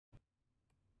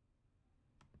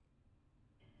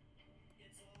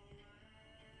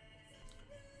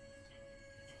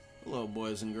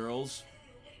boys and girls.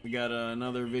 We got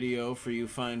another video for you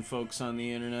fine folks on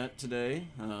the internet today.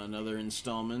 Another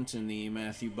installment in the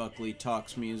Matthew Buckley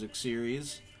Talks music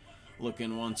series.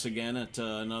 Looking once again at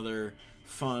another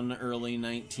fun early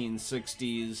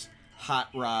 1960s hot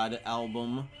rod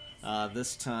album.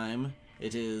 This time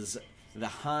it is the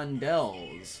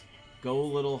Hondells, Go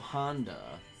Little Hon-Da.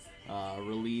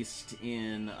 Released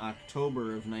in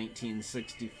October of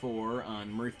 1964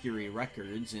 on Mercury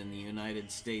Records in the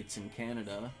United States and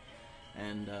Canada,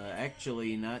 and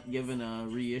actually not given a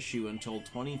reissue until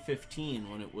 2015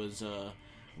 when it was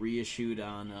reissued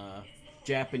on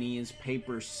Japanese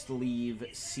paper sleeve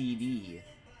CD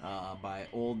by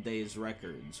Old Days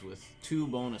Records with 2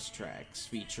 bonus tracks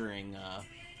featuring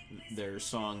their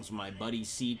songs My Buddy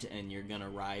Seat and You're Gonna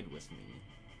Ride With Me.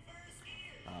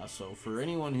 So for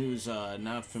anyone who's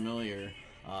not familiar,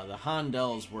 the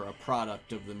Hondells were a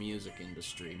product of the music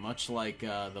industry, much like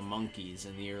the Monkees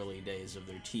in the early days of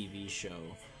their TV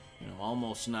show. You know,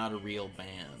 almost not a real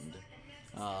band.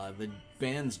 The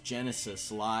band's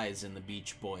genesis lies in the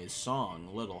Beach Boys' song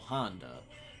Little Hon-Da,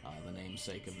 the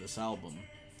namesake of this album.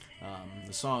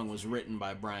 The song was written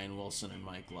by Brian Wilson and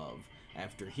Mike Love.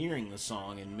 After hearing the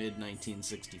song in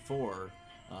mid-1964,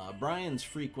 Brian's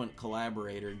frequent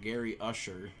collaborator, Gary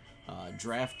Usher,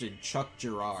 drafted Chuck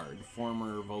Girard,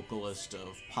 former vocalist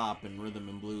of pop and rhythm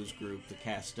and blues group The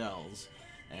Castells,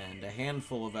 and a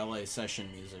handful of LA session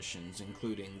musicians,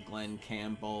 including Glenn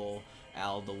Campbell,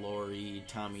 Al DeLore,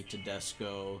 Tommy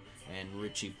Tedesco, and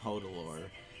Richie Podolor.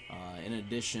 In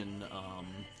addition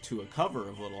to a cover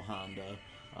of Little Hon-Da,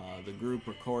 the group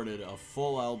recorded a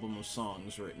full album of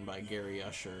songs written by Gary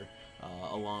Usher,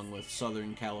 along with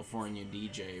Southern California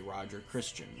DJ Roger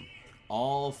Christian,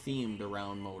 all themed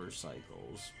around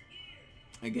motorcycles.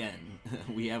 Again,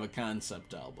 we have a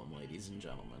concept album, ladies and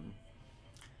gentlemen.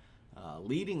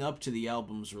 Leading up to the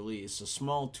album's release, a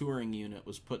small touring unit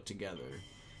was put together,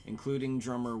 including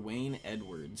drummer Wayne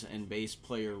Edwards and bass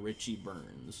player Richie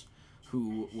Burns,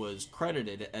 who was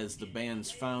credited as the band's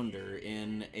founder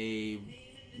in a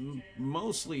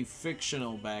mostly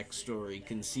fictional backstory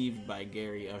conceived by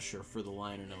Gary Usher for the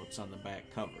liner notes on the back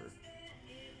cover.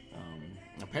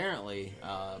 Apparently,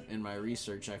 in my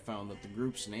research, I found that the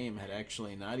group's name had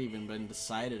actually not even been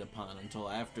decided upon until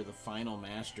after the final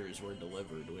masters were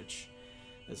delivered, which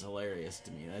is hilarious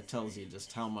to me. That tells you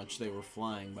just how much they were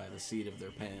flying by the seat of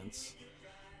their pants,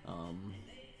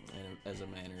 as a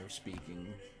manner of speaking.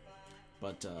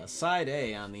 But side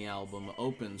A on the album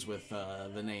opens with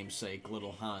the namesake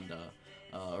Little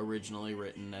Hon-Da, originally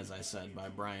written, as I said, by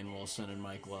Brian Wilson and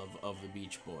Mike Love of the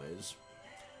Beach Boys.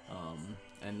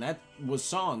 And that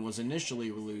song was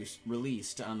initially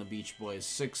released on the Beach Boys'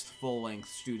 6th full-length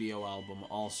studio album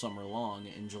All Summer Long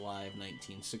in July of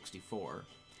 1964.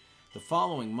 The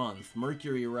following month,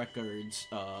 Mercury Records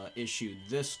issued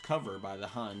this cover by the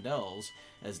Hondells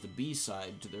as the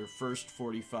B-side to their first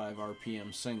 45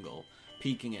 RPM single,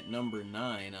 peaking at number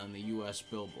 9 on the U.S.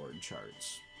 Billboard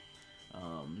charts.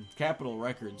 Capitol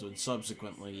Records would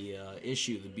subsequently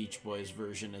issue the Beach Boys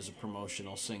version as a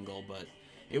promotional single, but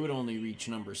it would only reach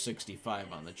number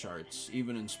 65 on the charts,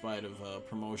 even in spite of a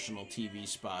promotional TV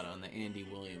spot on the Andy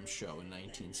Williams Show in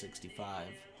 1965.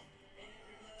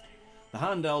 The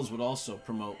Hondells would also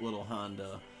promote Little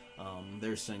Hon-Da,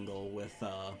 their single, with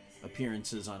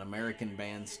appearances on American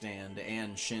Bandstand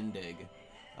and Shindig,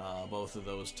 both of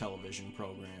those television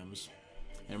programs.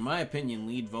 And in my opinion,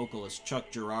 lead vocalist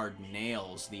Chuck Girard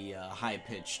nails the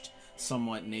high-pitched,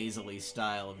 somewhat nasally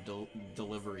style of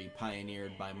delivery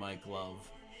pioneered by Mike Love.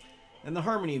 And the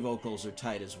harmony vocals are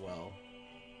tight as well.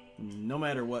 No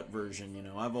matter what version, you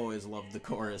know, I've always loved the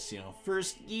chorus, you know,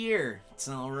 first gear, it's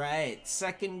alright,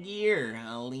 second gear,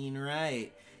 I'll lean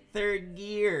right, third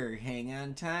gear, hang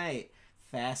on tight,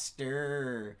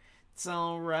 faster, it's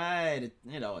alright.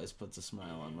 It always puts a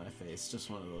smile on my face,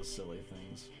 just one of those silly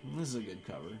things. This is a good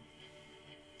cover.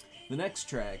 The next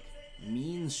track,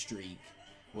 Mean Streak,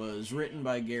 was written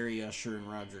by Gary Usher and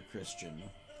Roger Christian,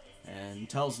 and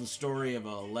tells the story of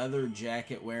a leather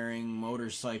jacket-wearing,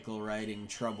 motorcycle-riding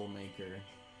troublemaker.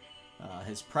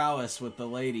 His prowess with the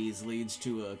ladies leads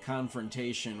to a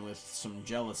confrontation with some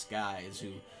jealous guys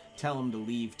who tell him to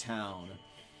leave town,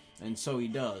 and so he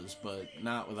does, but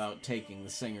not without taking the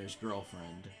singer's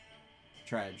girlfriend.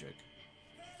 Tragic.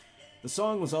 The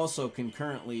song was also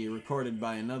concurrently recorded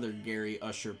by another Gary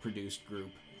Usher-produced group,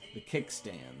 the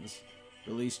Kickstands,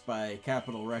 released by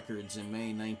Capitol Records in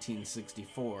May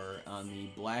 1964 on the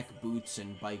Black Boots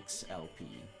and Bikes LP.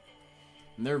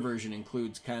 And their version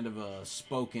includes kind of a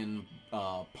spoken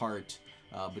part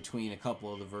between a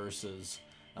couple of the verses,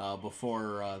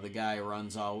 before the guy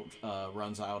runs out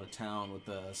of town with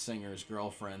the singer's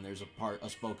girlfriend. There's a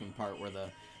spoken part where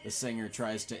the singer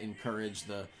tries to encourage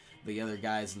the other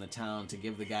guys in the town to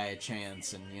give the guy a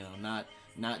chance, and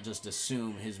not just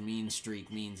assume his mean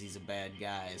streak means he's a bad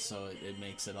guy. So it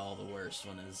makes it all the worse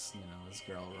when his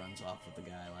girl runs off with the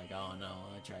guy, like, oh no,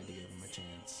 I tried to give him a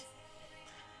chance.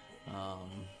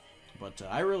 But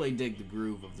I really dig the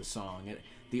groove of the song.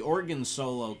 The organ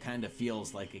solo kind of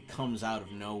feels like it comes out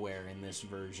of nowhere in this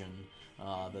version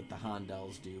that the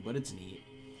Hondells do, but it's neat.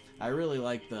 I really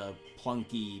like the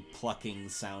plunky, plucking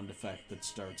sound effect that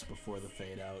starts before the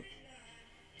fade out.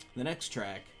 The next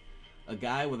track, A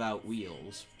Guy Without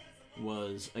Wheels,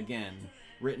 was, again,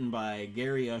 written by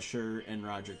Gary Usher and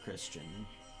Roger Christian.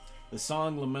 The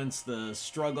song laments the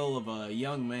struggle of a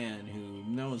young man who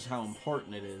knows how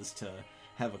important it is to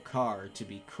have a car to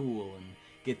be cool and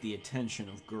get the attention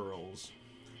of girls.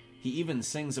 He even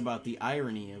sings about the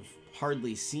irony of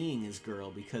hardly seeing his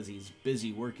girl because he's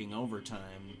busy working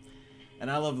overtime. And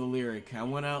I love the lyric, I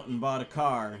went out and bought a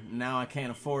car, and now I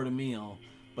can't afford a meal,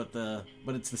 but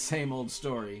it's the same old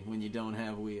story when you don't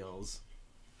have wheels.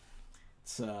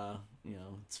 It's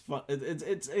it's fun.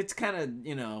 It's kind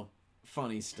of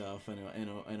funny stuff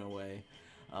in a way.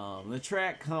 The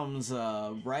track comes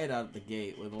right out the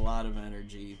gate with a lot of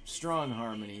energy, strong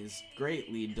harmonies,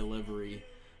 great lead delivery,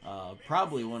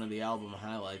 probably one of the album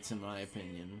highlights in my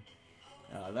opinion.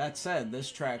 That said, this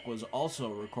track was also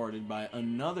recorded by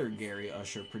another Gary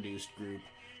Usher produced group,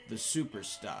 the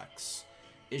Superstocks,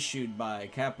 issued by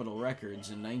Capitol Records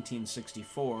in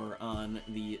 1964 on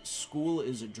the School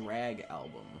is a Drag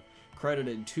album,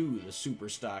 credited to the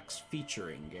Superstocks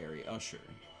featuring Gary Usher.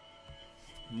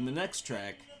 And the next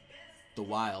track, The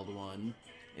Wild One,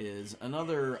 is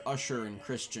another Usher and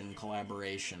Christian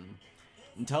collaboration,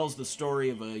 and tells the story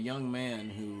of a young man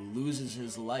who loses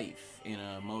his life in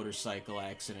a motorcycle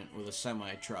accident with a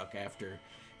semi-truck after,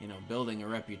 building a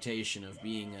reputation of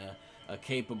being a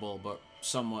capable but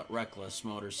somewhat reckless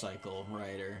motorcycle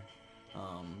rider.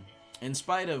 In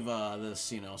spite of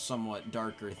this, somewhat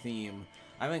darker theme,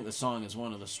 I think the song is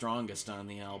one of the strongest on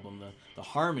the album. The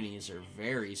harmonies are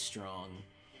very strong.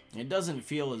 It doesn't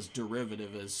feel as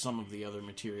derivative as some of the other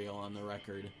material on the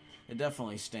record. It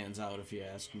definitely stands out if you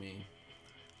ask me.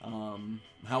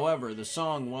 However, the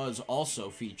song was also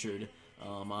featured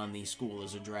on the School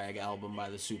is a Drag album by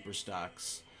the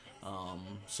Superstocks.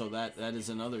 So that is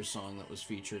another song that was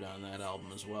featured on that album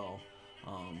as well.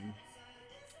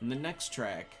 And the next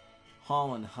track,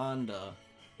 Hon-Da,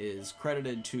 is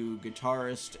credited to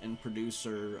guitarist and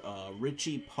producer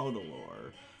Richie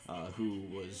Podolor, who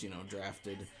was,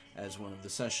 drafted as one of the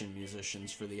session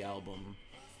musicians for the album.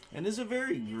 And is a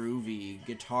very groovy,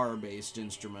 guitar-based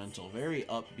instrumental, very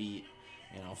upbeat,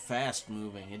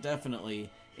 fast-moving. It definitely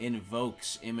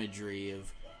invokes imagery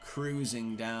of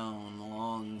cruising down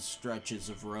long stretches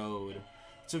of road.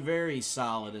 It's a very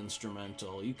solid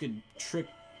instrumental. You could trick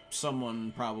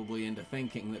someone probably into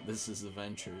thinking that this is The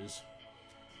Ventures.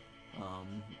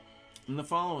 And the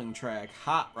following track,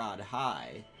 Hot Rod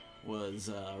High, was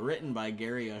written by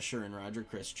Gary Usher and Roger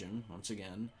Christian, once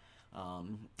again.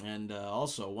 And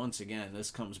also, once again, this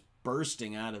comes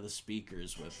bursting out of the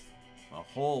speakers with a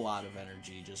whole lot of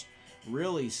energy, just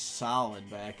really solid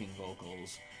backing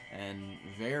vocals, and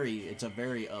it's a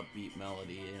very upbeat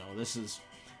melody.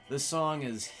 This song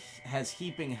has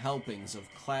heaping helpings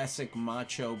of classic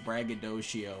macho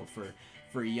braggadocio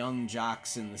for young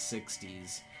jocks in the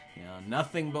 60s.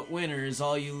 Nothing but winners,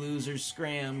 all you losers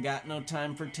scram, got no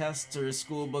time for tests or a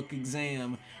school book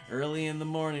exam. Early in the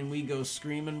morning we go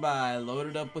screaming by,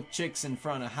 loaded up with chicks in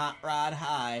front of Hot Rod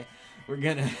High. We're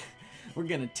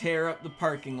gonna tear up the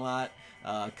parking lot,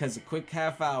 'cause a quick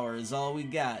half hour is all we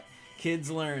got.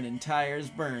 Kids learn and tires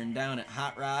burn down at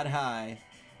Hot Rod High.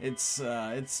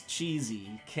 It's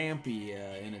cheesy, campy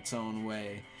in its own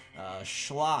way,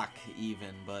 schlock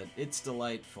even, but it's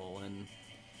delightful, and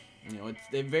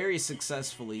it very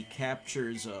successfully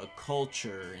captures a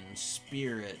culture and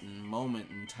spirit and moment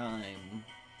in time.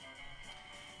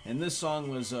 And this song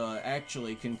was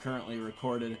actually concurrently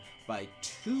recorded by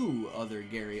two other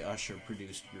Gary Usher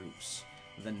produced groups,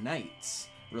 The Knights,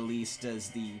 released as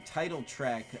the title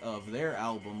track of their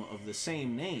album of the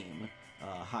same name,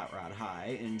 Hot Rod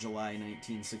High, in July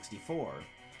 1964,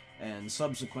 and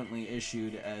subsequently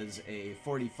issued as a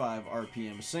 45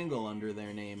 RPM single under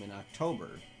their name in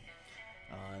October.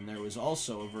 And there was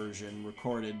also a version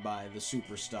recorded by the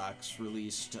Superstocks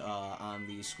released on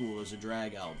the School is a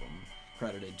Drag album,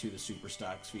 credited to the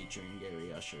Superstocks featuring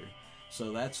Gary Usher.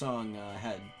 So that song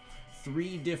had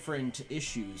 3 different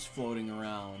issues floating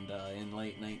around in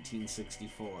late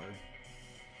 1964.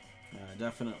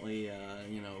 Definitely,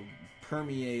 you know,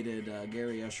 permeated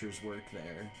Gary Usher's work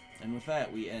there. And with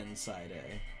that, we end side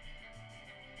A.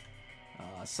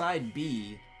 Side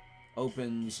B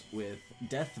opens with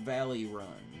Death Valley Run,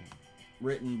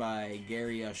 written by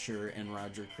Gary Usher and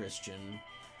Roger Christian.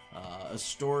 A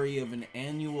story of an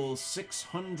annual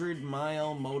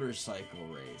 600-mile motorcycle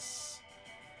race.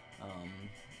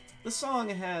 The song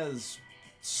has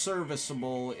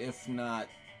serviceable, if not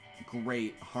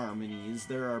great, harmonies.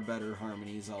 There are better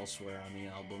harmonies elsewhere on the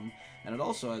album. And it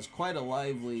also has quite a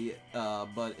lively,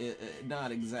 but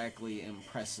not exactly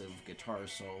impressive guitar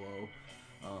solo.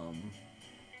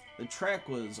 The track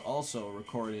was also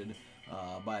recorded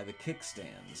by the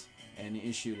Kickstands and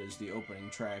issued as the opening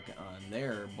track on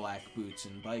their Black Boots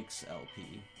and Bikes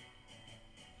LP.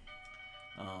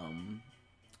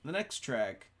 The next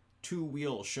track, Two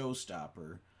Wheel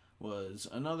Showstopper, was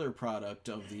another product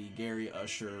of the Gary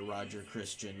Usher, Roger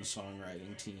Christian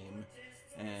songwriting team,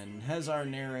 and has our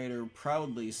narrator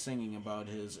proudly singing about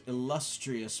his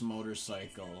illustrious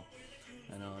motorcycle,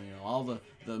 and all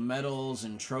the medals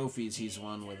and trophies he's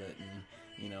won with it,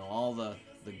 and all the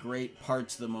great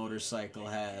parts the motorcycle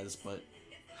has, but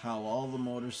how all the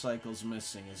motorcycle's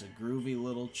missing is a groovy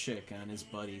little chick on his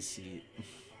buddy's seat.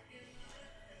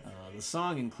 The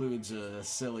song includes a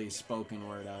silly spoken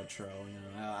word outro.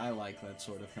 I like that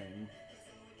sort of thing.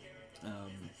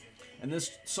 And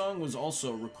this song was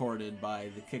also recorded by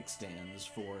the Kickstands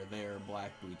for their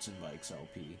Black Boots and Bikes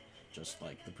LP, just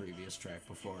like the previous track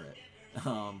before it.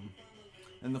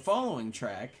 And the following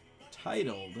track,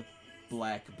 titled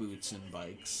Black Boots and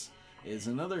Bikes, is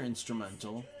another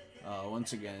instrumental,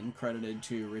 once again credited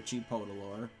to Richie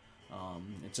Podolor.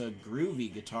 It's a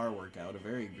groovy guitar workout, a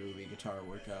very groovy guitar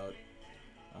workout,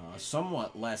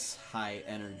 somewhat less high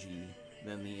energy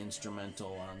than the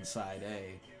instrumental on side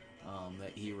A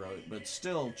that he wrote, but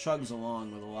still chugs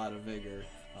along with a lot of vigor.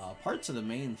 Parts of the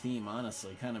main theme,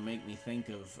 honestly, kind of make me think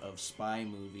of spy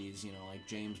movies, like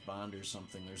James Bond or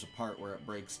something. There's a part where it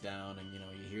breaks down and, you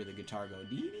hear the guitar go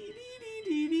dee dee dee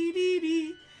dee dee dee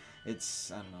dee.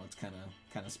 It's, I don't know, it's kind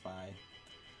of spy.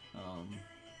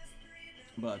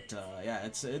 But yeah,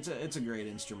 it's a great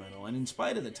instrumental, and in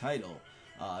spite of the title,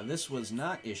 this was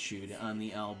not issued on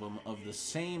the album of the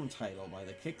same title by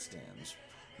the Kickstands,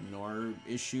 nor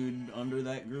issued under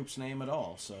that group's name at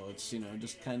all. So it's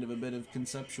just kind of a bit of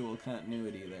conceptual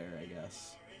continuity there, I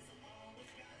guess,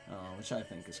 which I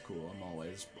think is cool. I'm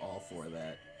always all for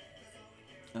that.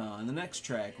 And the next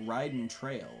track, Ridin'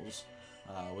 Trails,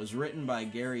 was written by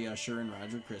Gary Usher and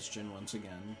Roger Christian once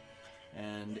again,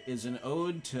 and is an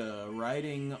ode to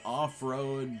riding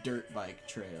off-road dirt bike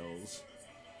trails.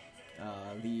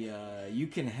 The "you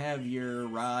can have your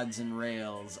rods and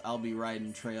rails, I'll be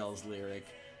riding trails" lyric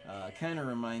kind of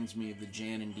reminds me of the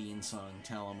Jan and Dean song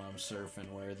 "Tell 'Em I'm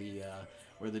Surfing,"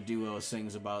 where the duo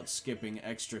sings about skipping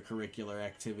extracurricular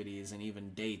activities and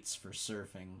even dates for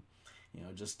surfing.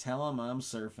 Just tell 'em I'm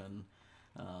surfing.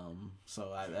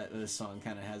 So this song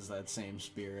kind of has that same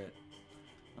spirit.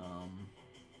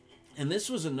 And this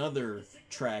was another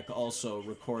track also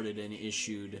recorded and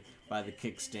issued by the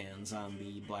Kickstands on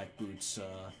the Black Boots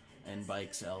and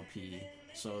Bikes LP.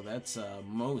 So that's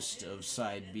most of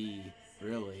side B,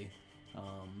 really.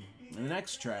 And the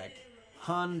next track,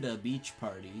 Hon-Da Beach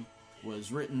Party,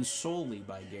 was written solely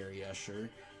by Gary Usher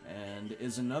and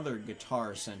is another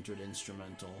guitar-centered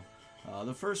instrumental.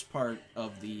 The first part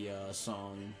of the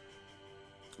song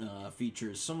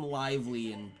features some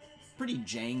lively and pretty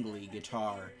jangly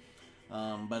guitar,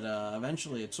 but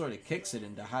eventually it sort of kicks it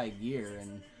into high gear,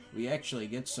 and we actually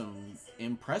get some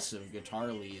impressive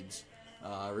guitar leads.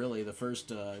 Really, the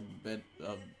first bit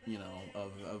of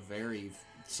of very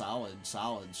solid,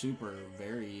 super,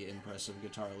 very impressive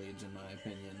guitar leads, in my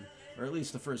opinion, or at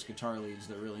least the first guitar leads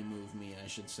that really moved me. I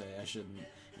should say. I shouldn't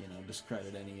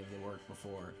discredit any of the work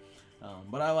before,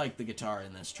 but I like the guitar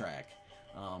in this track.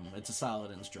 It's a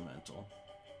solid instrumental.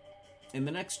 In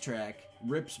the next track,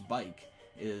 Rip's Bike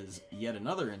is yet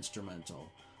another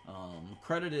instrumental,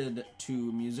 credited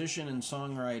to musician and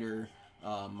songwriter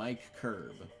Mike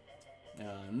Curb.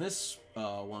 And this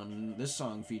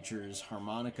song features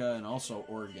harmonica and also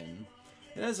organ.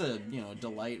 It has a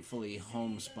delightfully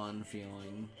homespun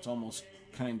feeling. It's almost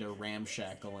kind of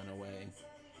ramshackle in a way.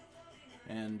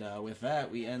 And with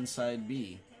that, we end side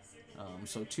B.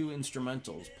 So two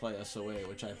instrumentals play us away,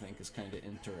 which I think is kind of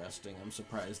interesting. I'm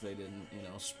surprised they didn't,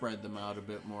 spread them out a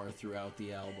bit more throughout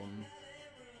the album.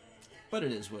 But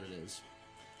it is what it is.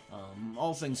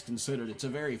 All things considered, it's a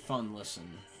very fun listen.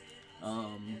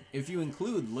 If you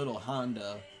include Little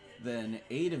Hon-Da, then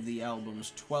 8 of the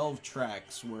album's 12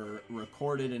 tracks were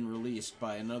recorded and released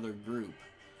by another group.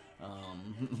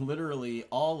 Literally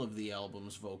all of the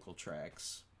album's vocal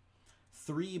tracks.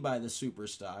 3 by the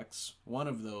Superstocks, one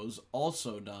of those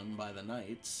also done by the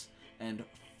Knights, and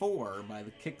 4 by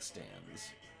the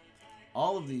Kickstands.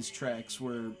 All of these tracks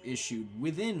were issued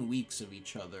within weeks of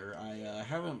each other. I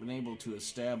haven't been able to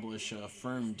establish a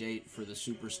firm date for the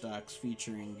Superstocks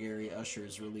featuring Gary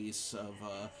Usher's release of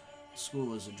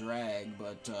School is a Drag,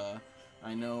 but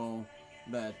I know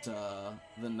that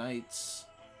the Knights,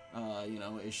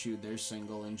 issued their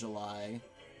single in July,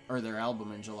 or their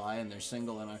album in July, and their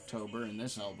single in October, and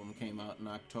this album came out in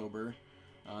October.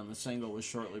 The single was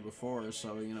shortly before,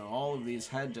 so, all of these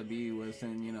had to be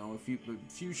within, a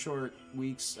few short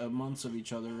weeks, months of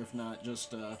each other, if not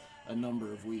just a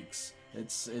number of weeks.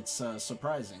 It's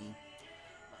surprising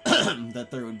that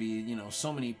there would be,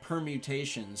 so many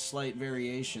permutations, slight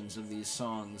variations of these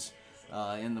songs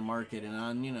in the market, and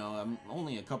on,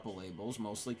 only a couple labels,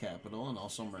 mostly Capitol and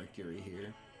also Mercury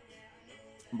here.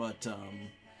 But,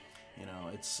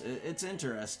 it's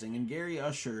interesting, and Gary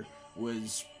Usher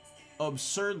was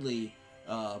absurdly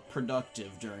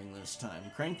productive during this time,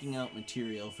 cranking out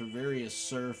material for various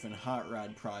surf and hot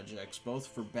rod projects, both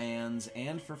for bands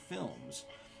and for films,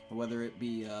 whether it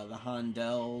be the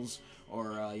Hondells,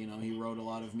 or he wrote a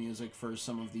lot of music for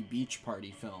some of the beach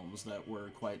party films that were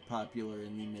quite popular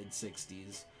in the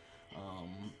mid-60s.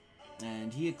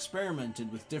 And he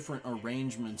experimented with different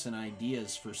arrangements and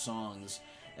ideas for songs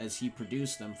as he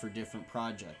produced them for different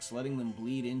projects, letting them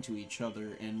bleed into each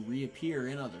other and reappear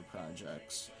in other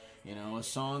projects. A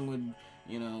song would,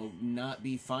 not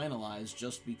be finalized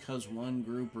just because one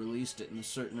group released it in a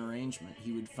certain arrangement.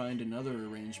 He would find another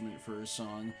arrangement for a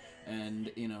song and,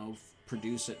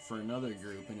 produce it for another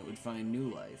group, and it would find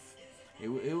new life.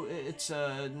 It's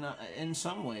not, in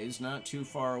some ways, not too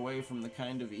far away from the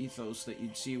kind of ethos that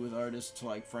you'd see with artists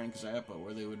like Frank Zappa,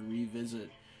 where they would revisit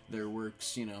their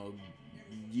works,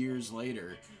 years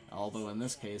later, although in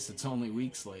this case it's only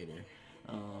weeks later.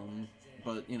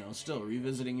 But, still,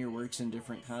 revisiting your works in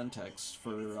different contexts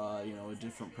for, a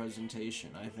different presentation,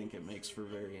 I think it makes for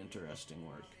very interesting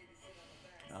work.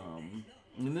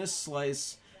 In this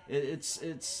slice,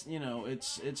 it's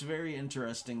very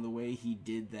interesting the way he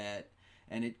did that,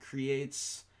 and it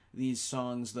creates these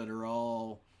songs that are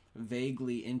all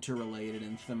vaguely interrelated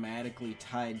and thematically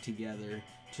tied together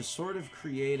to sort of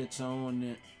create its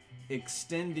own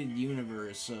extended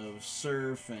universe of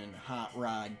surf and hot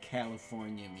rod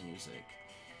California music.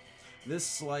 This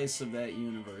slice of that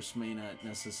universe may not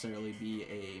necessarily be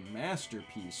a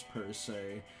masterpiece per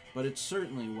se, but it's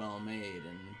certainly well made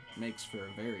and makes for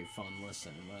a very fun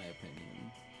listen, in my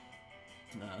opinion.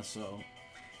 So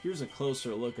here's a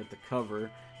closer look at the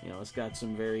cover. It's got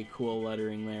some very cool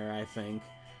lettering there, I think.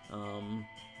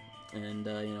 And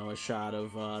a shot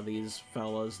of these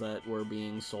fellas that were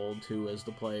being sold to as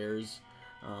the players.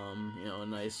 A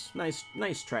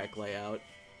nice track layout.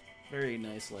 Very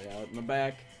nice layout. In the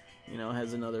back,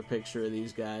 has another picture of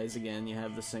these guys. Again, you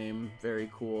have the same very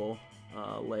cool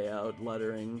layout,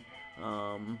 lettering.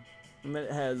 And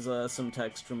it has some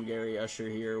text from Gary Usher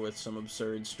here with some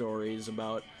absurd stories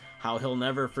about how he'll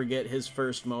never forget his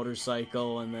first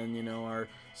motorcycle, and then, our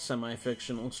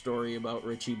semi-fictional story about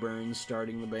Richie Burns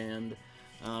starting the band.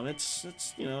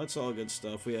 It's all good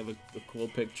stuff. We have a cool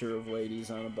picture of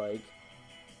ladies on a bike,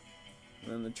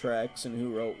 and then the tracks and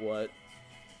who wrote what.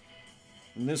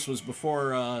 And this was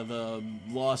before the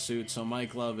lawsuit, so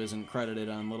Mike Love isn't credited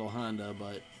on Little Hon-Da,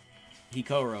 but he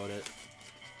co-wrote it.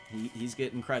 He's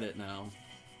getting credit now.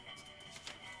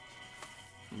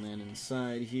 And then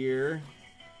inside here,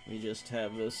 we just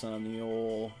have this on the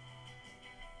old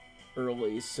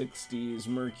early 60s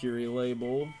Mercury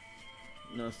label.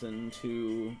 Nothing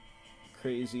too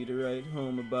crazy to write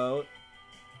home about.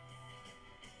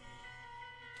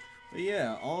 But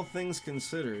yeah, all things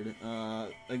considered,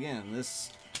 again,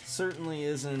 this certainly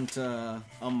isn't a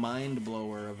mind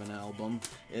blower of an album.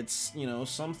 It's,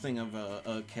 something of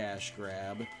a cash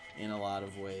grab in a lot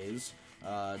of ways.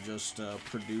 Just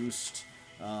produced,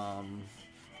 in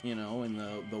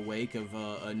the wake of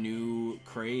a new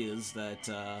craze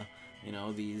that,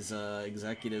 these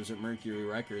executives at Mercury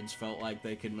Records felt like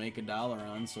they could make $1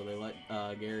 on, so they let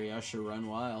Gary Usher run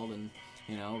wild and,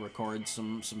 record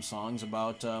some songs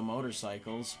about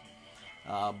motorcycles.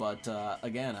 But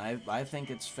again, I think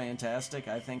it's fantastic.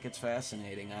 I think it's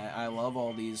fascinating. I love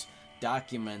all these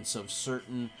documents of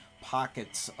certain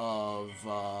pockets of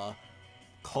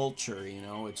culture.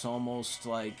 It's almost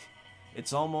like, I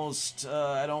don't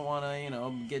want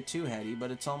to, get too heady,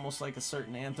 but it's almost like a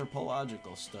certain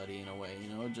anthropological study in a way,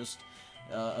 just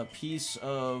a piece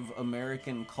of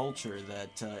American culture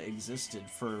that existed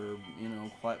for, you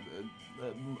know,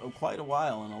 quite a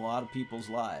while in a lot of people's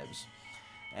lives.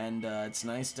 And it's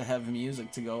nice to have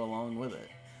music to go along with it.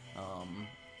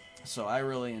 So I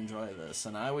really enjoy this,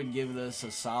 and I would give this a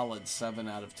solid 7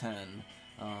 out of 10.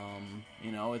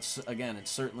 You know, it's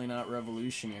certainly not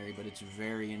revolutionary, but it's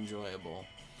very enjoyable.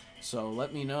 So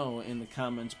let me know in the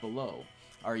comments below.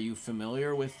 Are you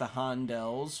familiar with the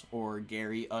Hondells, or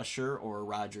Gary Usher, or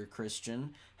Roger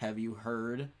Christian? Have you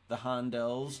heard the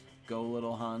Hondells? Go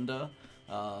Little Hon-Da.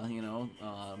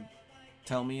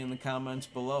 Tell me in the comments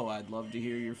below. I'd love to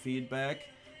hear your feedback,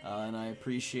 and I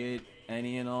appreciate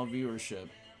any and all viewership.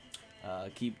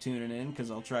 Keep tuning in, because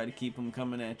I'll try to keep them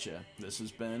coming at you. This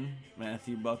has been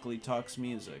Matthew Buckley Talks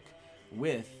Music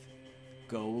with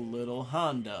Go Little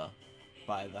Hon-Da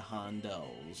by the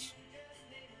Hondells.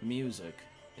 Music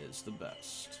is the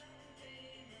best.